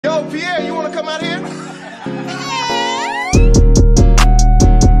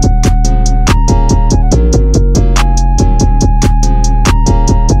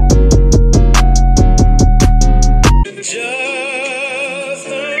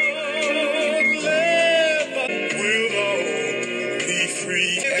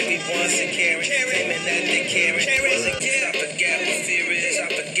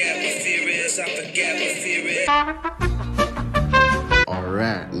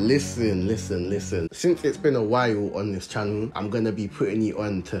Alright, listen. Since it's been a while on this channel, I'm gonna be putting you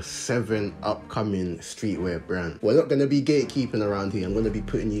on to 7 upcoming streetwear brands. We're not gonna be gatekeeping around here. I'm gonna be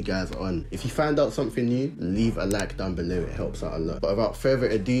putting you guys on. If you find out something new, leave a like down below. It helps out a lot. But without further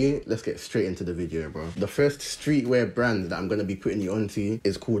ado, let's get straight into the video, bro. The first streetwear brand that I'm gonna be putting you onto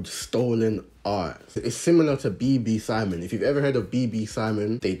is called Stolen Art. It's similar to BB Simon. If you've ever heard of BB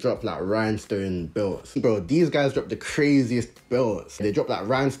Simon, they drop like rhinestone belts. Bro, these guys drop the craziest belts. They drop like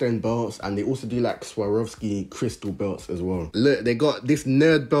rhinestone belts, and they also do like Swarovski crystal belts as well. Look, they got this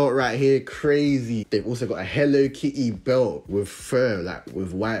nerd belt right here, crazy. They've also got a Hello Kitty belt with fur, like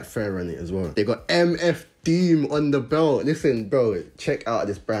with white fur on it as well. They got MF Doom on the belt. Listen, bro, check out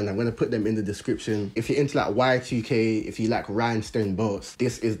this brand. I'm gonna put them in the description. If you're into like Y2K, if you like rhinestone belts,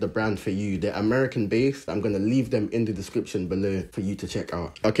 this is the brand for you. They're American based. I'm gonna leave them in the description below for you to check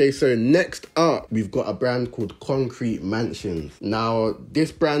out. Okay, so next up, we've got a brand called Concrete Mansions. Now,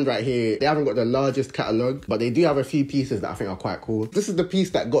 this brand right here, they haven't got the largest catalog, but they do have a few pieces that I think are quite cool. This is the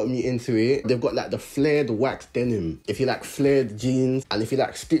piece that got me into it. They've got like the flared wax denim. If you like flared jeans, and if you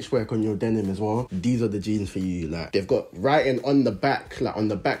like stitch work on your denim as well, these are the jeans for you. Like, they've got writing on the back, like on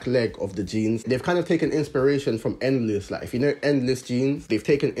the back leg of the jeans. They've kind of taken inspiration from Endless. Like, if you know Endless jeans, they've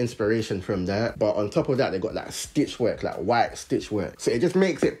taken inspiration from that. But on top of that, they've got like stitch work, like white stitch work. So it just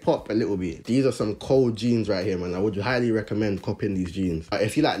makes it pop a little bit. These are some cold jeans right here, man. I would highly recommend copying these jeans.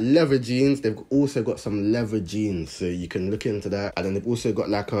 If you like leather jeans, they've also got some leather jeans, so you can look into that. And then they've also got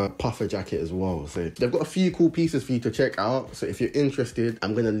like a puffer jacket as well. So they've got a few cool pieces for you to check out. So if you're interested,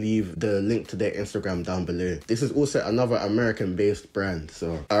 I'm gonna leave the link to their Instagram down below. This is also another American based brand.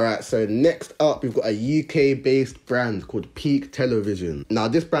 So alright, so next up, we've got a UK based brand called Peak Television. Now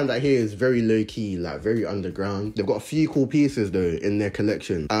this brand right here is very low key, like very underground. They've got a few cool pieces though in their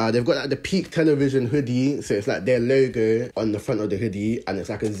collection. They've got like the Peak Television hoodie, so it's like their logo on the front of the hoodie, and it's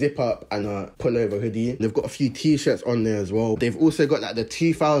like a zip up and a pullover hoodie. They've got a few t-shirts on there as well. They've also got like the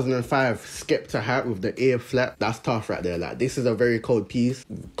 2005 Skepta hat with the ear flap. That's tough right there. Like, this is a very cold piece.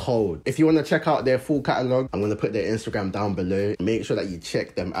 Cold. If you want to check out their full catalog, I'm gonna put their Instagram down below. Make sure that you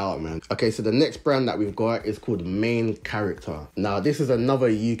check them out, man. Okay, so the next brand that we've got is called Main Character. Now this is another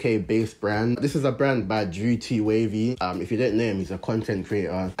UK based brand. This is a brand by Drew T Wavy. If you don't know him, he's a content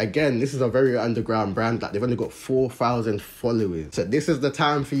creator. Again, this is a very underground brand. Like, they've only got 4,000 followers, so this is the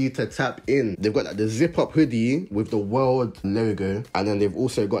time for you to tap in. They've got like the zip up hoodie with the world logo, and then they've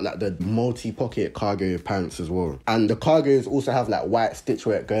also got like the multi-pocket cargo pants as well. And the cargos also have like white stitch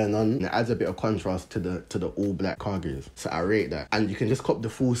work going on, and it adds a bit of contrast to the all black cargos. So I rate that. And you can just cop the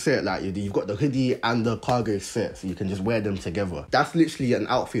full set. Like, you've got the hoodie and the cargo set, so you can just wear them together. That's literally an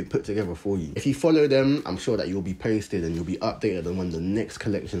outfit put together for you. If you follow them, I'm sure that you'll be posted and you'll be updated on when the next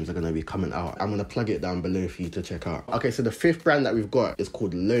collections are going to be coming out. I'm going to plug it down below for you to check out. Okay, so the fifth brand that we've got is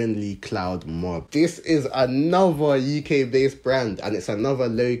called Lonely Cloud Mob. This is another UK based brand, and it's another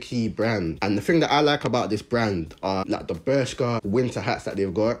low-key brand. And the thing that I like about this brand are like the Bershka winter hats that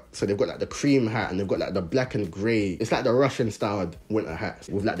they've got. So they've got like the cream hat, and they've got like the black and grey. It's like the Russian styled winter hats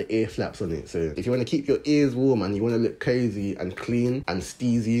with like the ear flaps on it. So if you want to keep your ears warm and you want to look cozy and clean and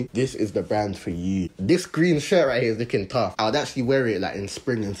steezy, this is the brand for you. This green shirt right here is looking tough. I would actually wear it like in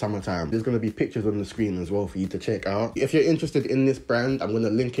spring and summertime. There's going to be pictures on the screen as well for you to check out. If you're interested in this brand, I'm going to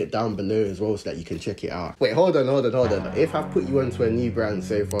link it down below as well so that you can check it out. Wait, hold on. If I've put you onto a new brand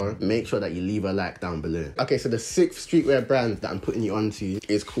so far, make sure that you leave a like down below. Okay, so the sixth streetwear brand that I'm putting you onto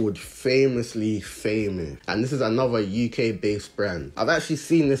is called Famously Famous. And this is another UK based brand. I've actually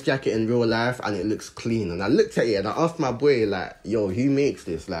seen this jacket in real life and it looks clean. And I looked at it and I asked my boy, like, yo, who makes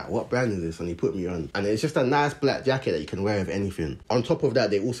this? Like, what brand is this? And he put me on. And it's just a nice black jacket that you can wear with anything. On top of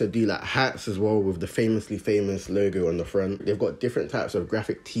that, they also do like hats as well with the Famously Famous logo on the front. They've got different types of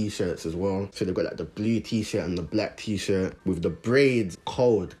graphic t-shirts as well. So they've got like the blue t-shirt and the black t-shirt with the braids.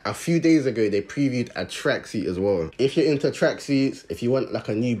 Cold. A few days ago, they previewed a tracksuit as well. If you're into tracksuits, if you want like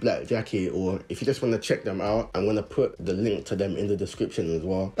a new black jacket, or if you just want to check them out, I'm going to put the link to them in the description as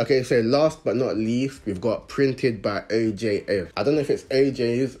well. Okay, so last but not least, we've got Printed by OJF. I don't know if it's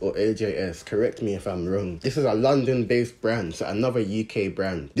OJ's or OJS. Correct me if I'm wrong. This is a London-based brand, so another UK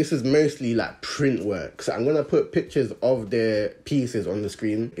brand. This is mostly like print work. So I'm going to put pictures of their pieces on the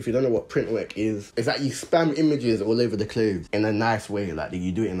screen. If you don't know what print work is, it's like you spam images all over the clothes in a nice way. Like,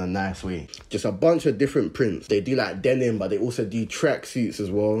 you do it in a nice way. Just a bunch of different prints. They do like denim, but they also do tracksuits as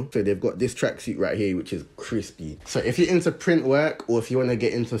well. So they've got this tracksuit right here, which is crispy. So if you're into print work, or if you want to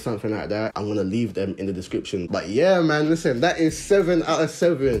get into something like that, I'm gonna leave them in the description. But yeah, man, listen, that is 7 out of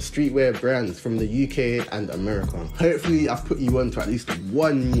 7 streetwear brands from the UK and America. Hopefully I've put you on to at least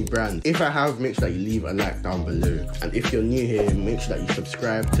one new brand. If I have, make sure that you leave a like down below. And if you're new here, make sure that you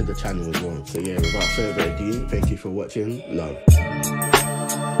subscribe to the channel as well. So yeah, without further ado, thank you for watching. Love.